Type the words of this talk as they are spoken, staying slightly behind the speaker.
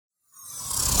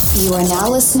You are now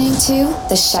listening to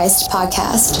the Scheist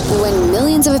Podcast, when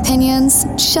millions of opinions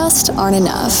just aren't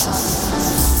enough.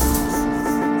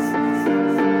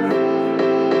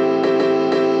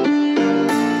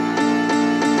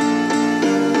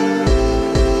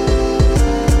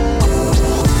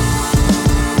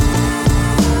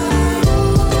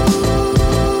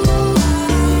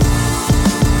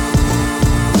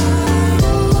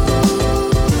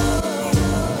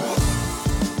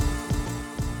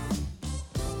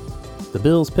 The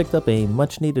Bills picked up a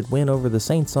much-needed win over the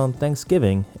Saints on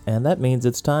Thanksgiving, and that means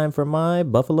it's time for my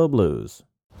Buffalo Blues.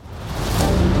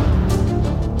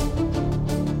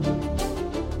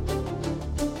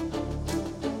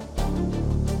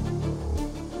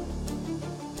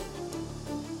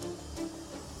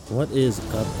 What is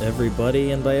up,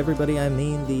 everybody? And by everybody, I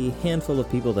mean the handful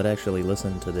of people that actually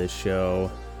listen to this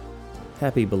show.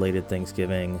 Happy belated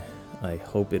Thanksgiving. I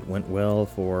hope it went well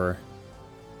for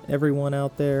everyone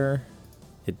out there.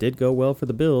 It did go well for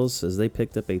the Bills as they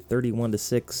picked up a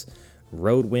 31-6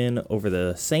 road win over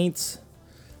the Saints.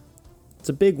 It's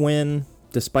a big win,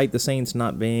 despite the Saints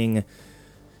not being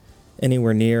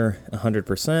anywhere near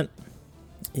 100%.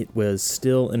 It was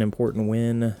still an important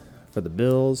win for the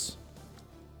Bills.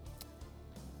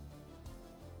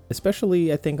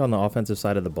 Especially, I think, on the offensive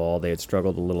side of the ball, they had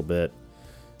struggled a little bit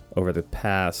over the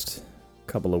past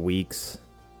couple of weeks.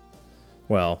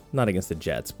 Well, not against the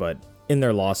Jets, but in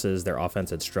their losses, their offense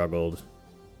had struggled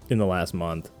in the last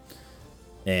month.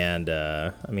 And,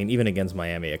 even against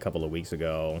Miami a couple of weeks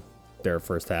ago, their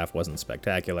first half wasn't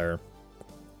spectacular.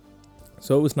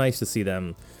 So it was nice to see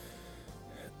them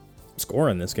score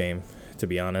in this game, to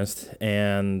be honest.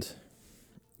 And,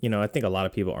 I think a lot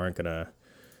of people aren't going to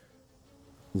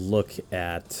look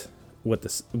at what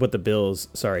the Bills,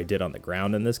 did on the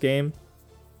ground in this game.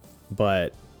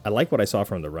 But I like what I saw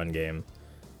from the run game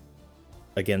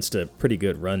against a pretty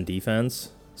good run defense.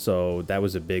 So that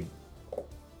was a big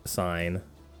sign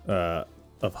of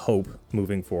hope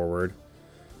moving forward.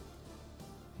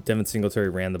 Devin Singletary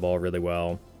ran the ball really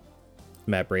well.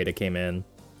 Matt Breida came in.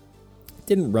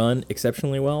 Didn't run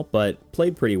exceptionally well, but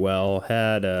played pretty well.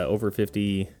 Had over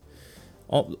 50,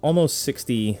 almost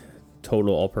 60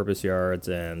 total all-purpose yards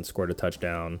and scored a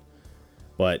touchdown.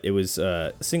 But it was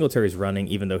Singletary's running,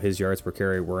 even though his yards per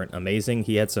carry weren't amazing.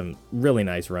 He had some really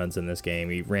nice runs in this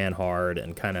game. He ran hard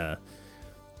and kind of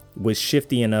was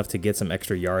shifty enough to get some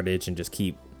extra yardage and just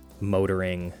keep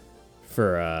motoring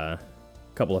for a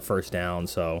couple of first downs.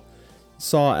 So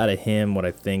saw out of him what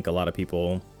I think a lot of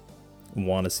people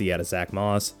want to see out of Zach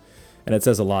Moss. And it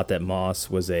says a lot that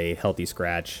Moss was a healthy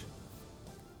scratch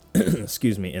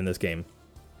in this game.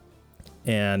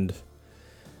 And,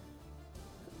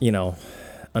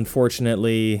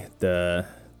 unfortunately, the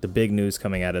big news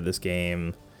coming out of this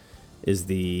game is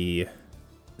the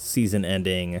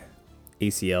season-ending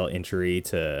ACL injury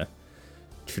to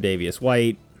Tre'Davious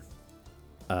White.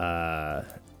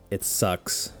 It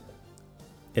sucks.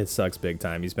 It sucks big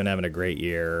time. He's been having a great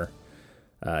year.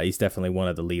 He's definitely one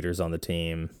of the leaders on the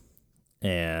team.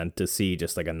 And to see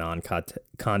just like a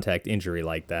non-contact injury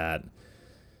like that,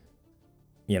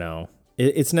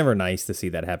 it's never nice to see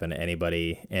that happen to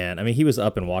anybody. And, he was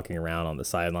up and walking around on the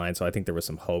sideline, so I think there was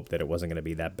some hope that it wasn't going to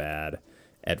be that bad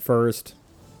at first.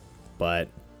 But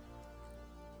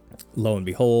lo and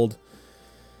behold,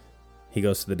 he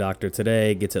goes to the doctor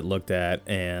today, gets it looked at,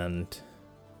 and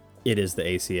it is the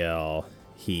ACL.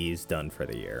 He's done for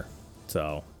the year.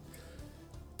 So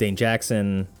Dane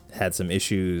Jackson had some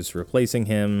issues replacing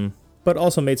him, but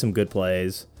also made some good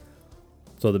plays.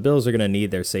 So the Bills are going to need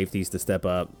their safeties to step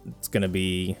up. It's going to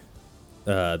be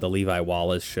the Levi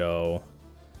Wallace show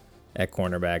at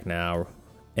cornerback now.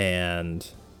 And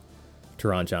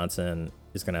Teron Johnson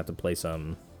is going to have to play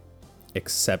some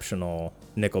exceptional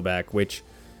nickelback, which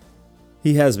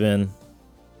he has been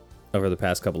over the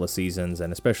past couple of seasons.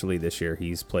 And especially this year,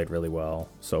 he's played really well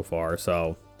so far.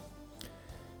 So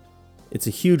it's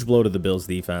a huge blow to the Bills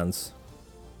defense.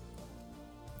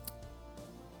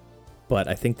 But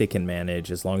I think they can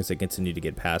manage as long as they continue to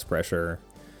get pass pressure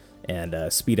and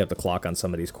speed up the clock on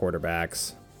some of these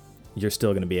quarterbacks. You're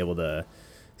still going to be able to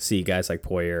see guys like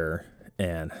Poyer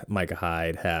and Micah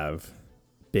Hyde have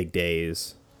big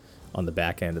days on the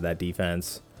back end of that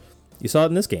defense. You saw it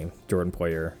in this game. Jordan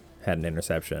Poyer had an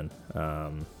interception.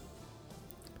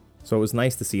 So it was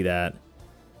nice to see that.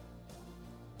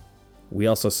 We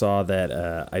also saw that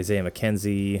Isaiah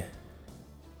McKenzie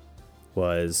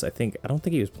I don't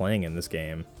think he was playing in this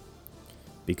game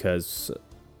because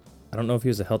I don't know if he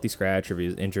was a healthy scratch or if he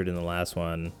was injured in the last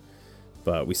one,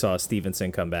 but we saw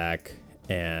Stevenson come back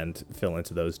and fill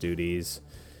into those duties.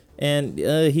 And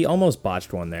he almost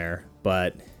botched one there,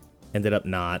 but ended up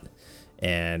not.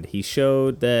 And he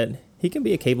showed that he can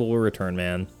be a capable return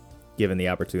man given the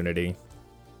opportunity.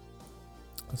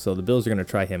 So the Bills are going to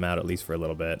try him out at least for a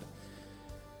little bit.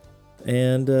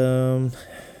 And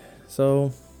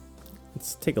so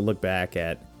let's take a look back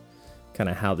at kind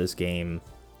of how this game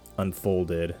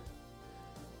unfolded.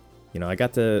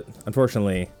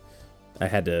 Unfortunately, I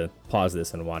had to pause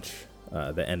this and watch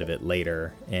the end of it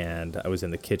later, and I was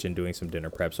in the kitchen doing some dinner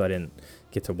prep, so I didn't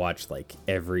get to watch like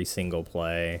every single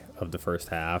play of the first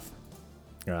half.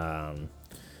 But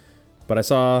I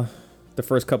saw the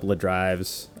first couple of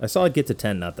drives. I saw it get to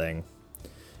 10-0,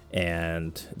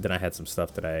 and then I had some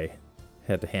stuff that I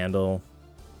had to handle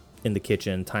in the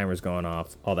kitchen, timers going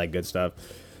off, all that good stuff.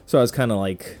 So I was kind of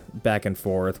like back and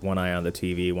forth, one eye on the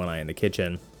TV, one eye in the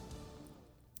kitchen.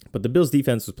 But the Bills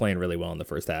defense was playing really well in the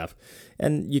first half.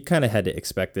 And you kind of had to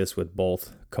expect this with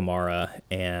both Kamara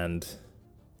and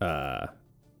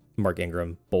Mark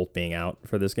Ingram both being out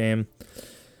for this game.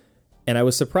 And I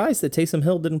was surprised that Taysom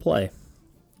Hill didn't play.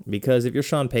 Because if you're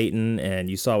Sean Payton and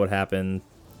you saw what happened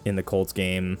in the Colts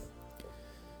game,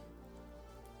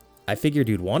 I figured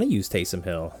you'd want to use Taysom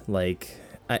Hill. Like,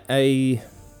 I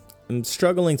am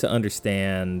struggling to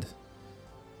understand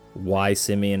why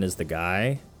Simeon is the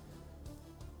guy.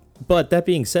 But that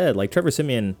being said, like Trevor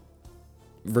Simeon,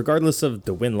 regardless of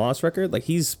the win-loss record, like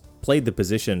he's played the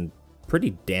position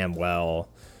pretty damn well,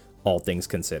 all things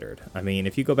considered. I mean,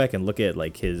 if you go back and look at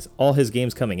like all his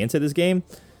games coming into this game,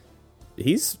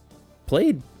 he's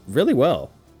played really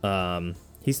well.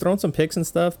 He's thrown some picks and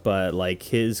stuff, but like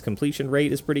his completion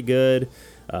rate is pretty good.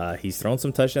 He's thrown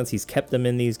some touchdowns. He's kept them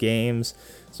in these games.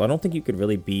 So I don't think you could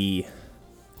really be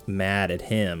mad at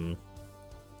him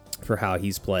for how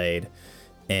he's played.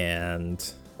 And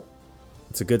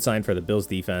it's a good sign for the Bills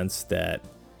defense that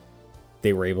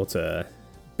they were able to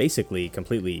basically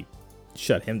completely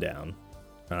shut him down.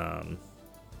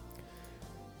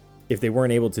 If they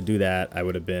weren't able to do that, I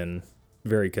would have been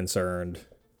very concerned.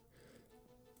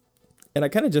 And I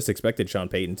kind of just expected Sean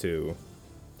Payton to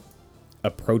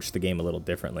approach the game a little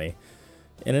differently.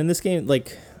 And in this game,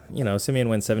 Simeon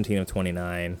went 17 of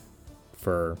 29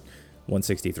 for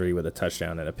 163 with a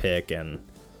touchdown and a pick, and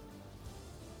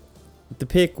the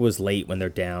pick was late when they're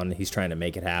down. He's trying to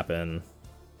make it happen.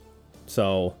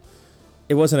 So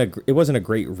it wasn't a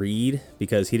great read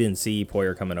because he didn't see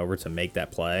Poyer coming over to make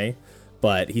that play.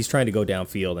 But he's trying to go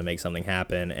downfield and make something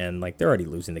happen, and like they're already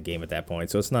losing the game at that point.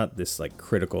 So it's not this like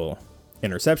critical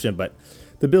interception, but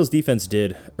the Bills defense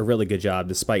did a really good job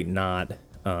despite not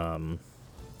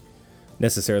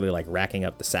necessarily like racking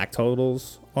up the sack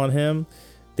totals on him.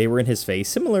 They were in his face,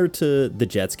 similar to the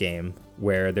Jets game,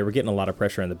 where they were getting a lot of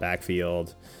pressure in the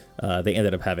backfield. They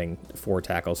ended up having 4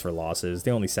 tackles for losses.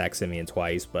 They only sacked Simeon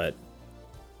twice, but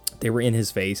they were in his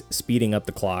face, speeding up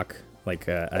the clock, like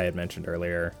I had mentioned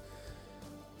earlier.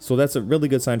 So that's a really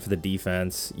good sign for the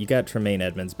defense. You got Tremaine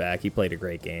Edmonds back. He played a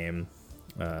great game.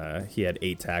 He had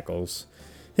 8 tackles.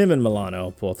 Him and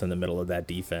Milano, both in the middle of that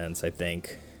defense, I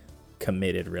think,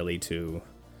 committed really to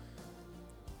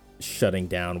shutting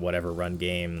down whatever run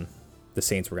game the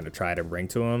Saints were going to try to bring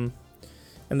to him.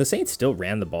 And the Saints still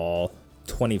ran the ball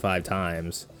 25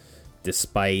 times,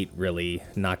 despite really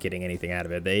not getting anything out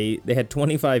of it. They had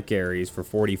 25 carries for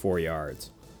 44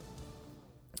 yards.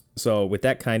 So with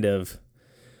that kind of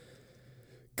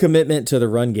commitment to the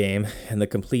run game and the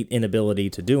complete inability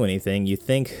to do anything, you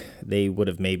think they would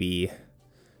have maybe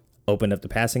opened up the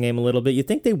passing game a little bit. You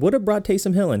think they would have brought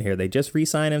Taysom Hill in here. They just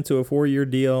re-signed him to a 4-year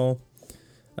deal.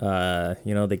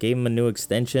 They gave him a new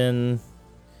extension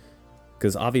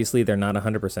because obviously they're not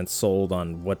 100% sold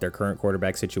on what their current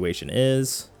quarterback situation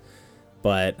is.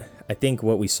 But I think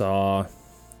what we saw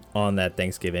on that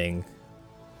Thanksgiving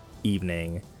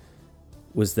evening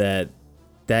was that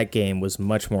game was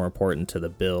much more important to the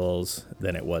Bills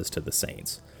than it was to the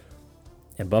Saints.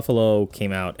 And Buffalo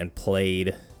came out and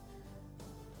played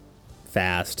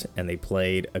fast, and they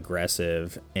played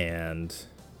aggressive, and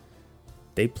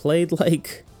they played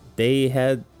like they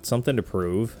had something to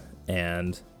prove.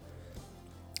 And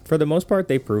for the most part,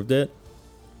 they proved it,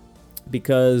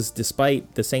 because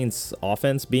despite the Saints'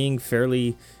 offense being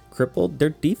fairly crippled, their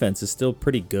defense is still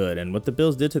pretty good. And what the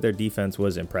Bills did to their defense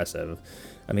was impressive.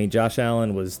 I mean, Josh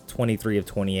Allen was 23 of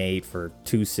 28 for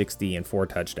 260 and 4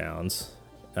 touchdowns.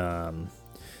 And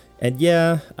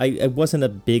yeah, I wasn't a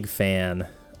big fan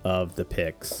of the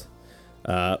picks.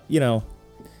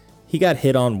 He got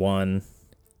hit on one,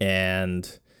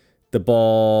 and the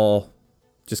ball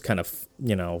just kind of,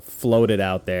 floated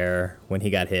out there when he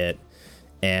got hit.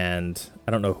 And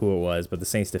I don't know who it was, but the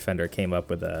Saints defender came up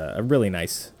with a really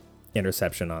nice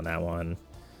interception on that one.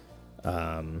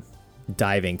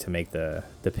 diving to make the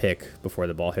pick before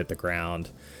the ball hit the ground.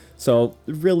 So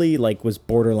really, like, was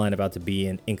borderline about to be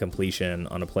an incompletion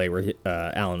on a play where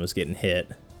Allen was getting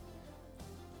hit.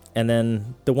 And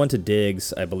then the one to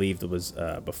Diggs, I believe it was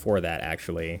before that,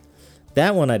 actually.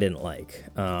 That one I didn't like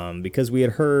because we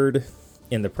had heard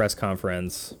in the press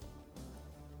conference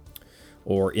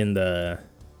or in the...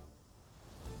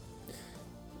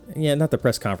 Yeah, not the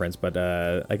press conference, but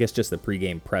I guess just the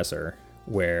pregame presser,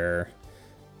 where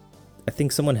I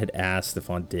think someone had asked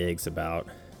Stephon Diggs about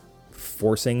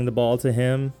forcing the ball to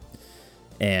him.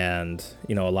 And,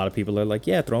 you know, a lot of people are like,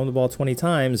 yeah, throw him the ball 20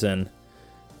 times. And,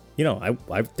 you know,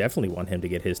 I definitely want him to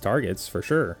get his targets for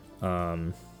sure.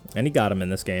 And he got him in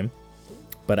this game.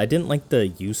 But I didn't like the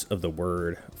use of the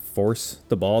word force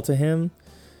the ball to him,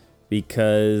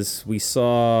 because we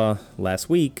saw last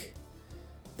week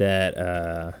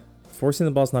that forcing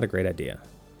the ball is not a great idea.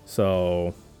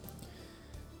 So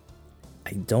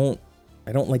I don't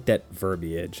like that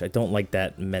verbiage. I don't like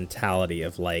that mentality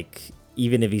of, like,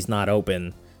 even if he's not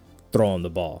open, throw him the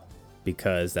ball,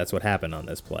 because that's what happened on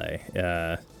this play.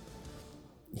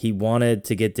 He wanted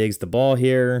to get Diggs the ball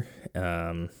here.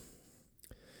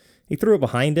 He threw it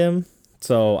behind him,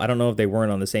 so I don't know if they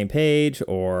weren't on the same page,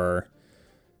 or,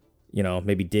 you know,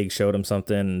 maybe Diggs showed him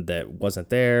something that wasn't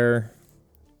there.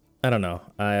 I don't know.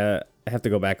 I have to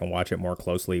go back and watch it more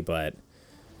closely, but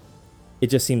it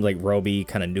just seemed like Roby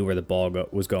kind of knew where the ball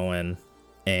was going,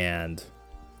 and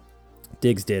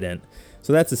Diggs didn't.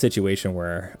 So that's a situation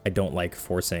where I don't like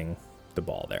forcing the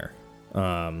ball there.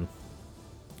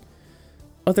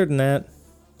 Other than that,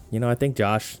 you know, I think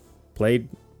Josh played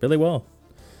really well.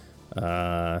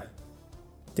 I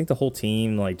think the whole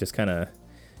team, like, just kind of,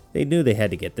 they knew they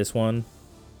had to get this one.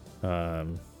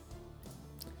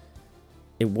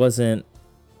 It wasn't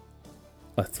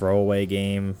a throwaway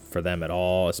game for them at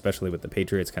all, especially with the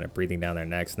Patriots kind of breathing down their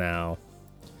necks now.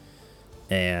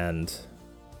 And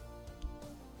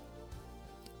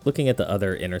looking at the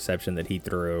other interception that he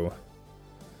threw,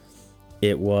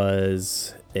 it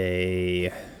was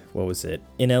ineligible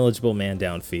man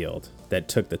downfield that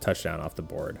took the touchdown off the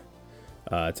board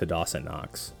to Dawson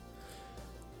Knox.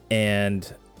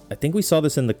 And I think we saw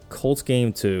this in the Colts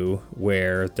game too,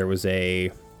 where there was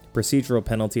a procedural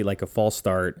penalty, like a false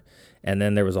start, and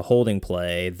then there was a holding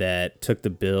play that took the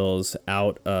Bills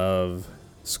out of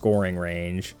scoring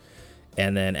range,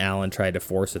 and then Allen tried to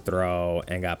force a throw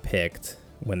and got picked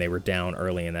when they were down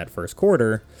early in that first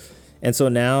quarter. And so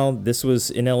now this was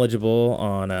ineligible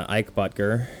on Ike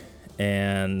Butker,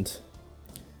 and,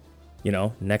 you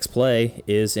know, next play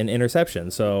is an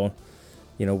interception. So,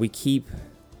 you know, we keep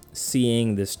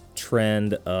seeing this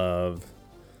trend of,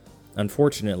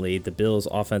 unfortunately, the Bills'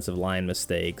 offensive line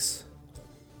mistakes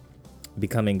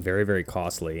becoming very, very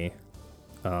costly.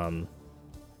 And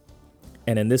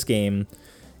in this game,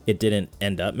 it didn't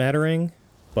end up mattering,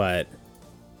 but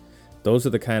those are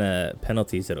the kind of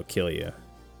penalties that'll kill you.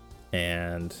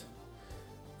 And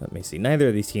let me see, neither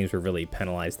of these teams were really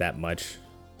penalized that much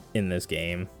in this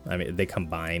game. I mean, they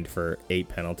combined for 8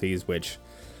 penalties, which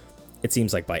it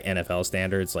seems like by NFL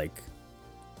standards, like,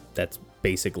 that's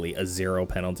basically a 0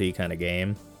 penalty kind of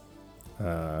game.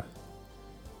 But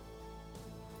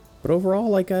overall,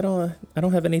 like, I don't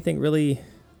have anything really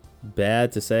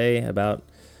bad to say about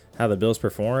how the Bills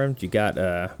performed. You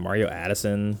got Mario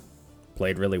Addison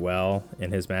played really well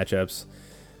in his matchups.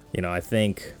 You know, I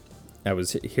think I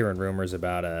was hearing rumors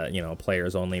about a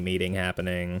players only meeting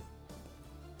happening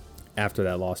after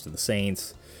that loss to the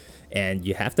Saints. And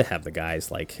you have to have the guys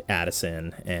like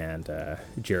Addison and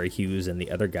Jerry Hughes and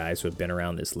the other guys who have been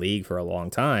around this league for a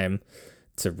long time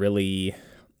to really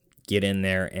get in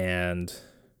there and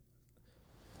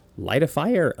light a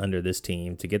fire under this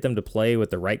team, to get them to play with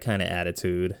the right kind of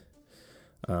attitude.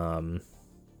 And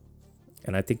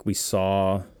I think we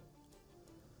saw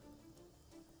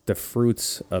the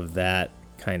fruits of that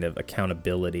kind of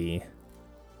accountability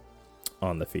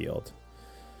on the field.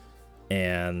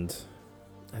 And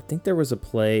I think there was a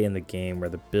play in the game where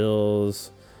the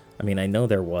Bills, I mean, I know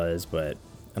there was, but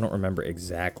I don't remember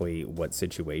exactly what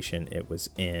situation it was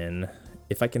in.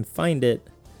 If I can find it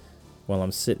while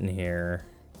I'm sitting here,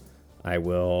 I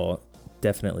will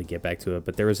definitely get back to it.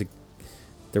 But there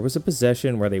was a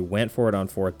possession where they went for it on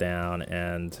 4th down,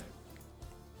 and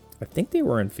I think they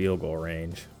were in field goal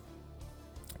range,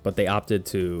 but they opted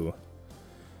to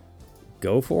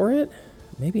go for it.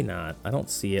 Maybe not. I don't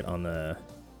see it on the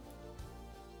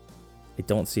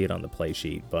play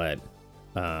sheet, but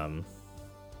I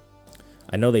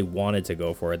know they wanted to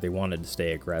go for it. They wanted to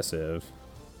stay aggressive.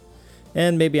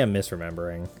 And maybe I'm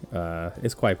misremembering.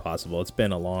 It's quite possible. It's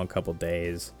been a long couple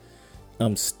days.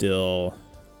 I'm still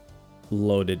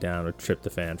loaded down with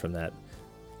tryptophan from that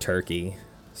turkey.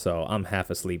 So I'm half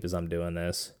asleep as I'm doing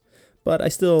this. But I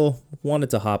still wanted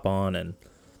to hop on and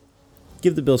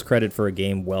give the Bills credit for a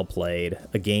game well played,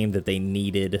 a game that they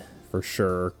needed for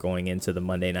sure going into the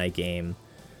Monday night game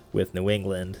with New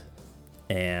England.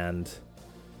 And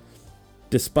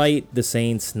despite the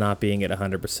Saints not being at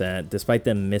 100%, despite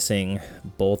them missing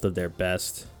both of their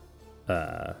best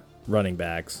running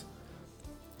backs,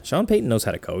 Sean Payton knows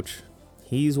how to coach.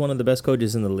 He's one of the best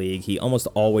coaches in the league. He almost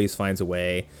always finds a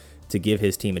way to give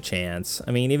his team a chance.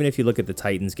 I mean, even if you look at the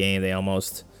Titans game, they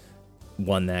almost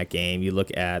won that game. You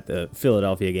look at the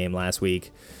Philadelphia game last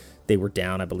week, they were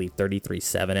down, I believe,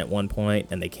 33-7 at one point,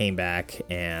 and they came back,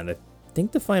 and I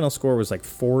think the final score was like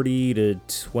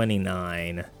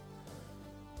 40-29.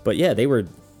 But yeah, they were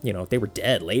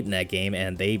dead late in that game,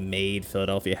 and they made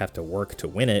Philadelphia have to work to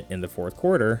win it in the fourth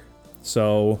quarter.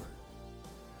 So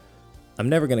I'm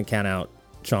never going to count out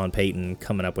Sean Payton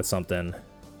coming up with something,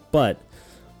 but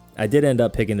I did end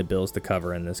up picking the Bills to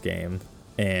cover in this game,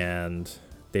 and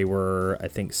they were, I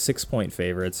think, 6-point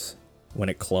favorites when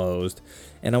it closed,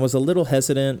 and I was a little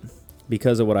hesitant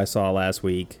because of what I saw last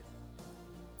week,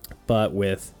 but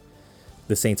with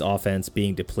the Saints offense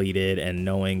being depleted and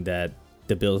knowing that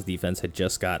the Bills defense had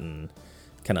just gotten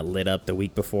kind of lit up the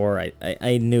week before,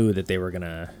 I knew that they were going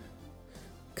to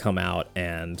come out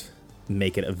and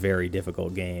make it a very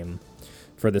difficult game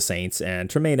for the Saints. And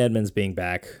Tremaine Edmonds being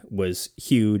back was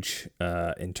huge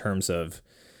in terms of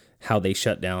how they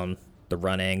shut down the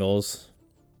run angles.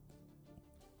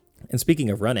 And speaking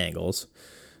of run angles,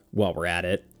 while we're at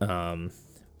it, I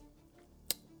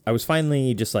was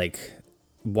finally just like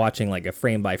watching like a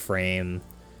frame by frame.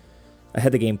 I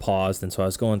had the game paused, and so I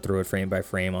was going through it frame by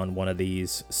frame on one of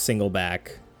these single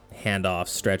back handoff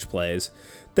stretch plays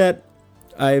that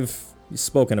I've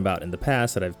spoken about in the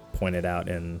past, that I've pointed out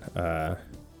in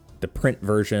the print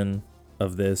version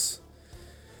of this,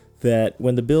 that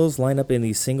when the Bills line up in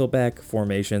these single back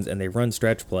formations and they run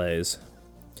stretch plays,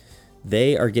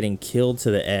 they are getting killed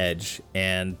to the edge,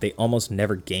 and they almost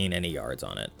never gain any yards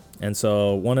on it. And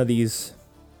so one of these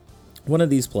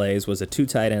plays was a 2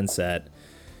 tight end set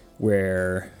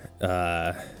where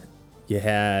you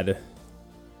had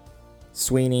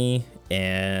Sweeney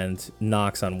and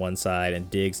Knox on one side and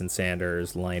Diggs and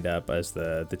Sanders lined up as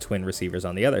the twin receivers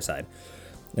on the other side.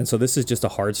 And so this is just a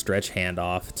hard stretch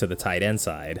handoff to the tight end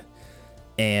side.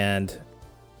 And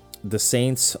the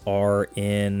Saints are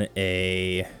in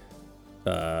a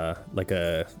like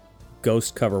a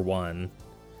ghost cover 1,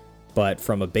 but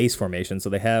from a base formation.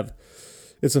 So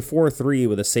it's a 4-3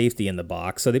 with a safety in the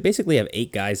box. So they basically have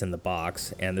 8 guys in the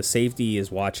box, and the safety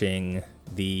is watching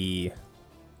the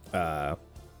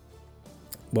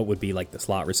what would be like the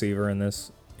slot receiver in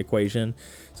this equation.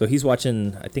 So he's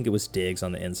watching, I think it was Diggs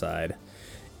on the inside.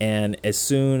 And as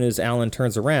soon as Allen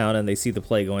turns around and they see the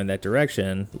play going that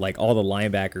direction, like all the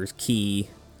linebackers key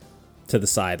to the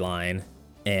sideline,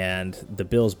 and the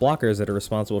Bills blockers that are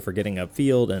responsible for getting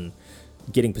upfield and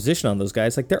getting position on those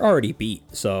guys, like they're already beat.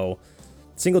 So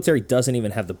Singletary doesn't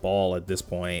even have the ball at this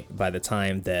point by the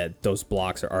time that those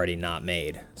blocks are already not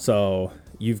made. So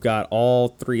you've got all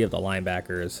 3 of the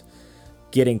linebackers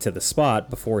getting to the spot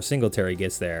before Singletary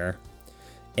gets there,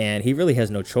 and he really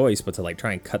has no choice but to like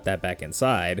try and cut that back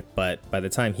inside. But by the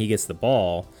time he gets the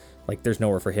ball, like there's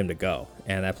nowhere for him to go,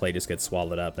 and that play just gets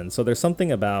swallowed up. And so there's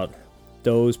something about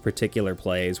those particular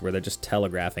plays where they're just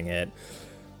telegraphing it.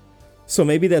 So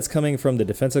maybe that's coming from the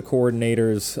defensive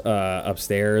coordinators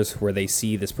upstairs, where they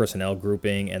see this personnel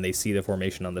grouping and they see the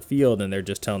formation on the field, and they're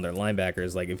just telling their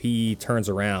linebackers, like, if he turns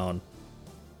around,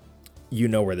 you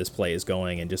know where this play is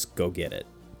going, and just go get it.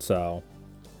 So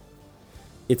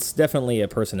it's definitely a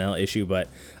personnel issue, but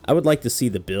I would like to see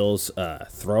the Bills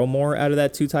throw more out of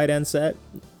that 2 tight end set.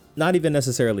 Not even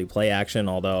necessarily play action,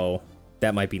 although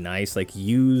that might be nice. Like,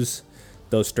 use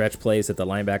those stretch plays that the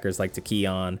linebackers like to key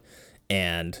on,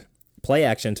 and play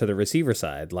action to the receiver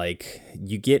side. Like,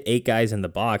 you get 8 guys in the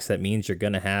box, that means you're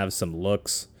going to have some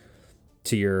looks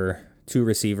to your 2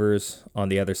 receivers on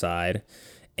the other side,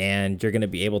 and you're going to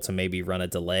be able to maybe run a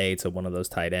delay to one of those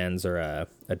tight ends, or a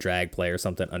drag play or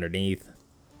something underneath.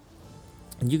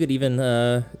 And you could even,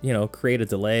 create a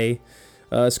delay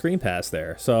screen pass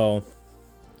there. So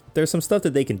there's some stuff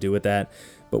that they can do with that,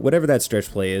 but whatever that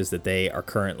stretch play is that they are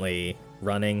currently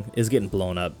running is getting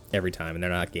blown up every time, and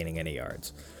they're not gaining any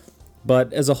yards.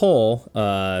 But as a whole,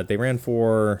 they ran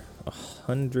for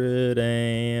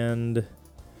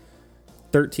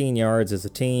 113 yards as a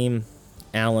team.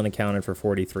 Allen accounted for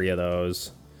 43 of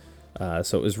those.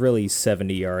 So it was really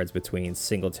 70 yards between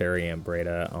Singletary and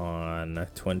Breda on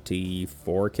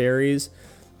 24 carries.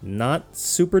 not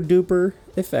super duper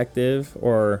effective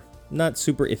or not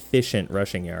super efficient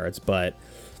rushing yards, but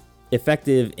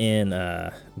effective in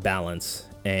balance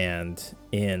and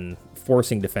in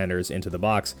forcing defenders into the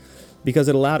box, because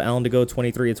it allowed Allen to go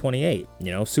 23 to 28.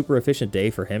 Super efficient day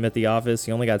for him at the office.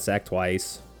 He only got sacked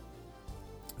twice.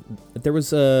 There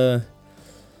was a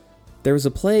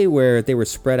play where they were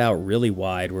spread out really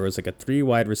wide, where it was like a 3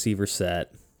 wide receiver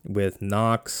set with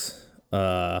Knox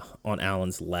on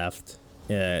Allen's left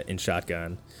in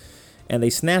shotgun, and they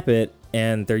snap it,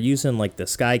 and they're using like the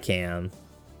sky cam,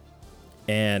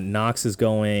 and Knox is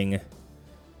going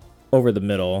over the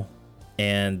middle,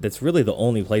 and that's really the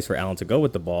only place for Allen to go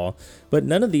with the ball, but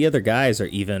none of the other guys are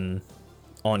even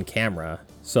on camera.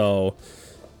 So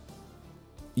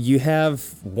you have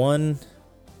one,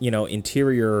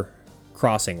 interior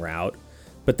crossing route,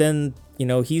 but then,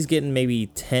 he's getting maybe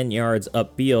 10 yards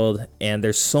upfield, and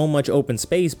there's so much open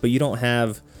space, but you don't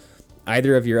have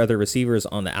either of your other receivers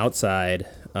on the outside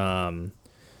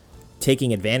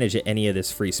taking advantage of any of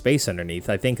this free space underneath.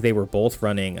 I think they were both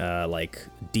running like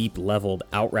deep leveled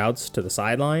out routes to the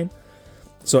sideline.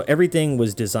 So everything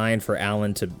was designed for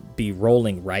Allen to be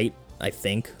rolling right, I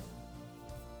think.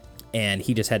 And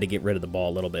he just had to get rid of the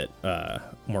ball a little bit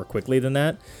more quickly than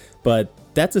that. But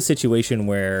that's a situation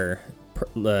where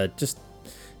just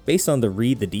based on the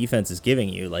read the defense is giving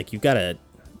you, like, you've got to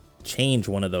change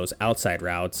one of those outside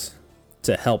routes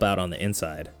to help out on the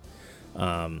inside.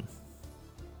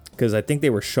 Because I think they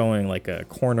were showing like a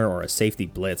corner or a safety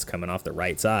blitz coming off the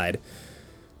right side.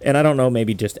 And I don't know,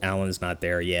 maybe just Allen's not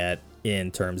there yet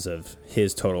in terms of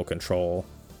his total control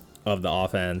of the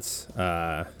offense.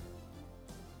 And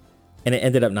it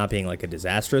ended up not being like a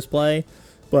disastrous play,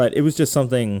 but it was just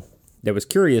something that was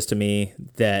curious to me,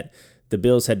 that the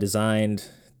Bills had designed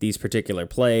these particular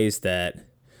plays that,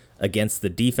 against the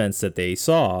defense that they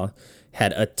saw,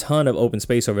 had a ton of open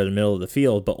space over the middle of the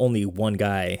field, but only one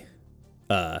guy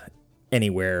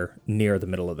anywhere near the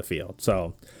middle of the field.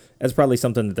 So that's probably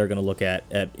something that they're going to look at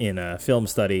in a film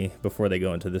study before they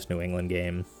go into this New England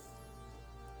game.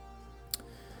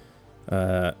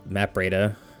 Matt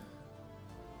Breida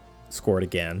scored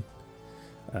again.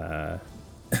 The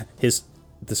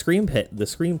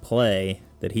screenplay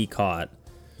that he caught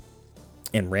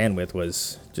and ran with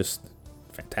was just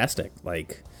fantastic.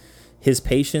 Like, his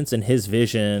patience and his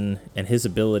vision and his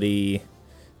ability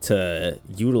to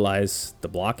utilize the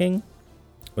blocking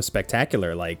was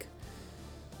spectacular. Like,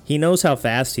 he knows how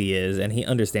fast he is, and he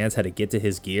understands how to get to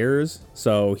his gears.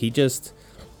 So he just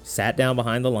sat down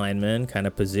behind the lineman, kind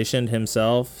of positioned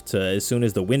himself to, as soon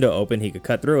as the window opened, he could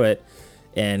cut through it.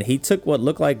 And he took what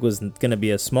looked like was going to be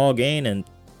a small gain and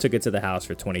took it to the house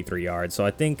for 23 yards. So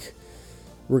I think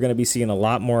we're going to be seeing a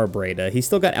lot more of Breida. He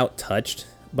still got out-touched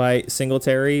by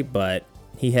Singletary, but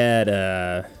he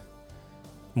had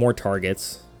more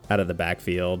targets out of the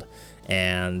backfield,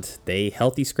 and they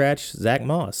healthy scratched Zach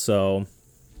Moss. So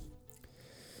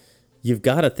you've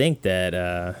got to think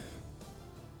that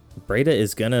Breida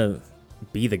is going to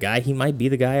be the guy. He might be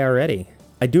the guy already.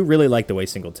 I do really like the way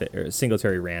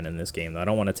Singletary ran in this game, though. I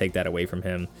don't want to take that away from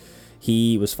him.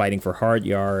 He was fighting for hard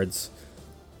yards,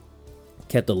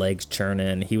 kept the legs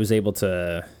churning. He was able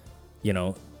to,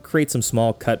 create some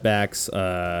small cutbacks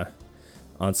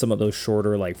on some of those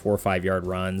shorter, like 4 or 5 yard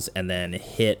runs, and then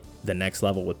hit the next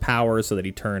level with power, so that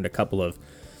he turned a couple of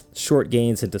short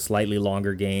gains into slightly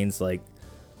longer gains. Like,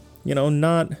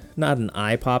 not an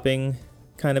eye-popping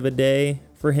kind of a day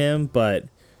for him, but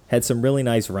had some really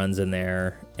nice runs in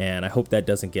there, and I hope that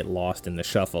doesn't get lost in the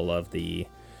shuffle of the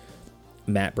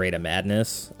Matt Breida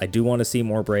madness. I do want to see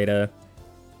more Breida.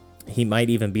 He might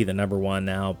even be the number one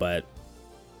now, but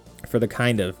for the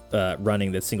kind of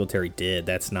running that Singletary did,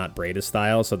 that's not Breida's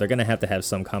style, so they're going to have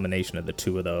some combination of the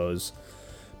two of those.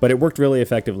 But it worked really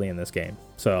effectively in this game.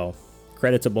 So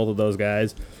credit to both of those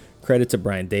guys. Credit to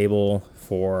Brian Dable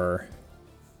for,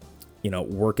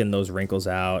 working those wrinkles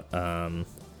out.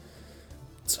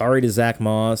 Sorry to Zach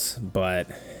Moss, but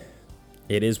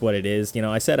it is what it is.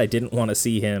 I said I didn't want to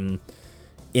see him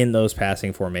in those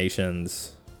passing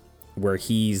formations where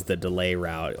he's the delay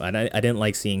route. And I didn't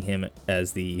like seeing him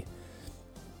as the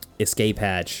escape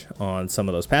hatch on some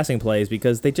of those passing plays,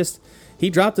 because he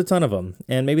dropped a ton of them.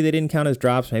 And maybe they didn't count as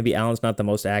drops. Maybe Allen's not the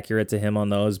most accurate to him on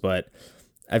those, but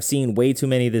I've seen way too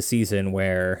many this season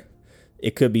where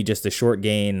it could be just a short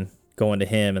gain going to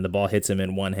him and the ball hits him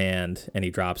in one hand and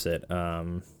he drops it.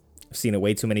 I've seen it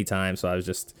way too many times, so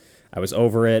I was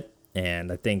over it,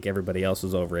 and I think everybody else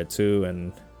was over it too,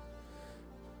 and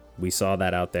we saw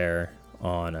that out there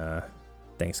on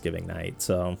Thanksgiving night.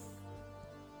 So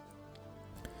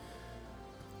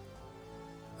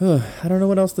I don't know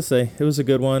what else to say. It was a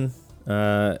good one.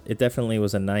 It definitely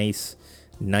was a nice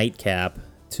nightcap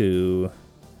to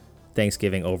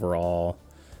Thanksgiving overall.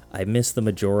 I missed the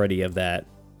majority of that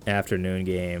afternoon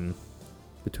game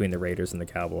between the Raiders and the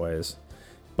Cowboys,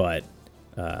 but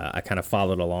I kind of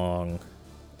followed along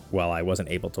while I wasn't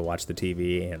able to watch the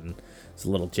TV, and was a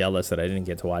little jealous that I didn't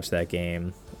get to watch that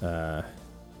game. But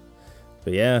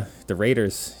yeah, the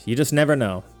Raiders, you just never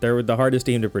know. They're the hardest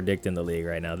team to predict in the league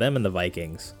right now. Them and the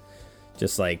Vikings.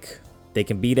 Just like, they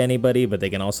can beat anybody, but they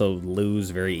can also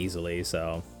lose very easily.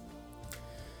 So,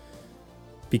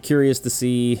 be curious to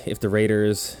see if the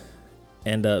Raiders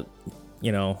end up,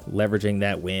 leveraging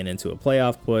that win into a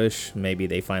playoff push. Maybe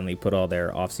they finally put all their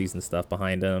offseason stuff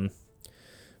behind them.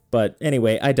 But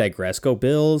anyway, I digress. Go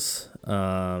Bills.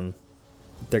 They're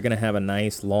going to have a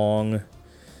nice long,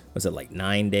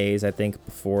 9 days, I think,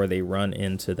 before they run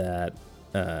into that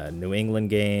New England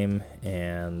game.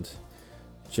 And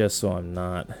just so I'm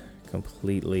not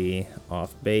completely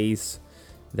off base,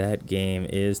 that game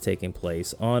is taking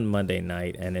place on Monday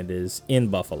night, and it is in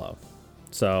Buffalo.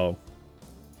 So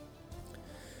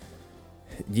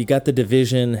you got the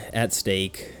division at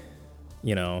stake,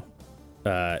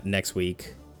 next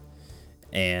week.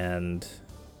 And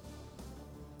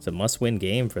it's a must-win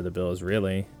game for the Bills,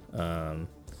 really.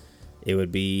 It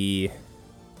would be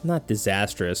not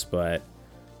disastrous, but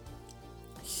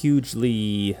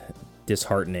hugely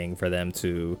disheartening for them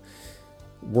to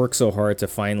work so hard to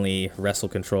finally wrestle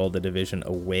control of the division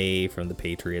away from the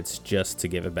Patriots just to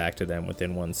give it back to them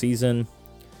within one season.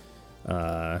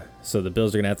 So the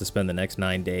Bills are going to have to spend the next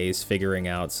 9 days figuring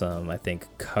out some, I think,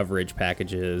 coverage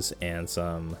packages and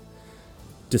some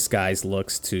disguised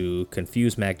looks to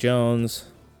confuse Mac Jones,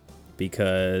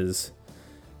 because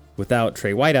without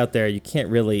Trey White out there, you can't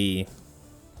really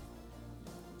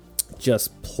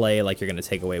just play like you're going to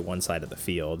take away one side of the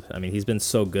field. I mean, he's been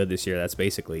so good this year, that's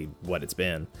basically what it's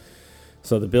been.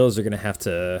 So the Bills are going to have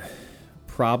to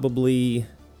probably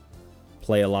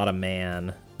play a lot of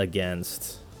man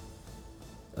against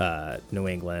New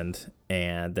England,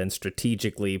 and then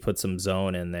strategically put some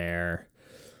zone in there.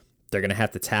 They're going to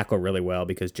have to tackle really well,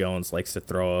 because Jones likes to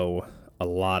throw a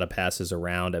lot of passes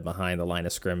around and behind the line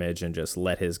of scrimmage and just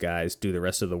let his guys do the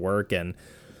rest of the work. And,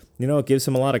 it gives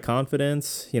him a lot of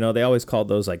confidence. They always called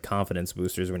those like confidence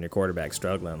boosters when your quarterback's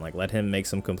struggling. Like, let him make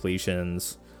some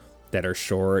completions that are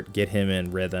short, get him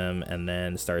in rhythm, and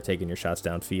then start taking your shots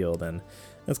downfield. And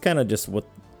that's kind of just what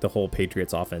the whole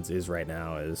Patriots offense is right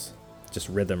now, is just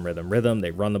rhythm.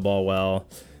 They run the ball well.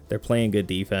 They're playing good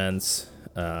defense.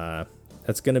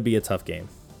 That's going to be a tough game.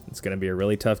 It's going to be a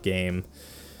really tough game.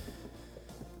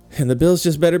 And the Bills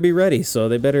just better be ready. So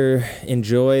they better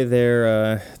enjoy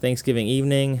their Thanksgiving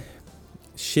evening.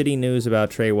 Shitty news about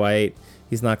Trey White.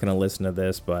 He's not going to listen to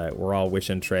this, but we're all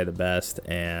wishing Trey the best,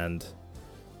 and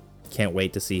can't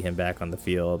wait to see him back on the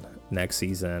field next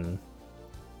season.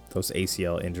 Those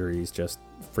ACL injuries just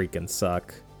freaking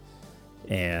suck.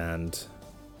 And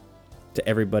to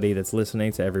everybody that's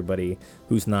listening, to everybody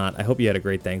who's not, I hope you had a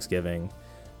great Thanksgiving,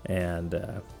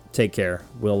 and take care.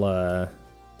 We'll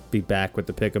be back with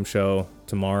the Pick'em Show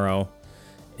tomorrow,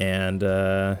 and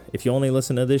if you only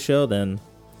listen to this show, then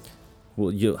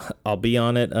I'll be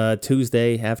on it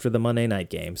Tuesday after the Monday night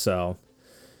game. So,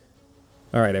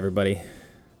 all right, everybody,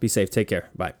 be safe. Take care.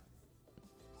 Bye.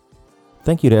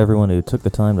 Thank you to everyone who took the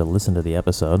time to listen to the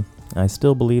episode. I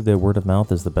still believe that word of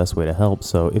mouth is the best way to help,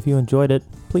 so if you enjoyed it,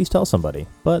 please tell somebody.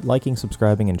 But liking,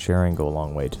 subscribing, and sharing go a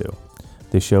long way too.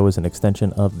 This show is an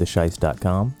extension of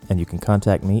theshice.com, and you can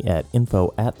contact me at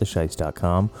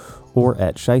info@theshice.com or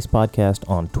at Shice Podcast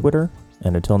on Twitter.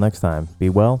 And until next time, be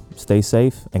well, stay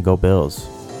safe, and go Bills.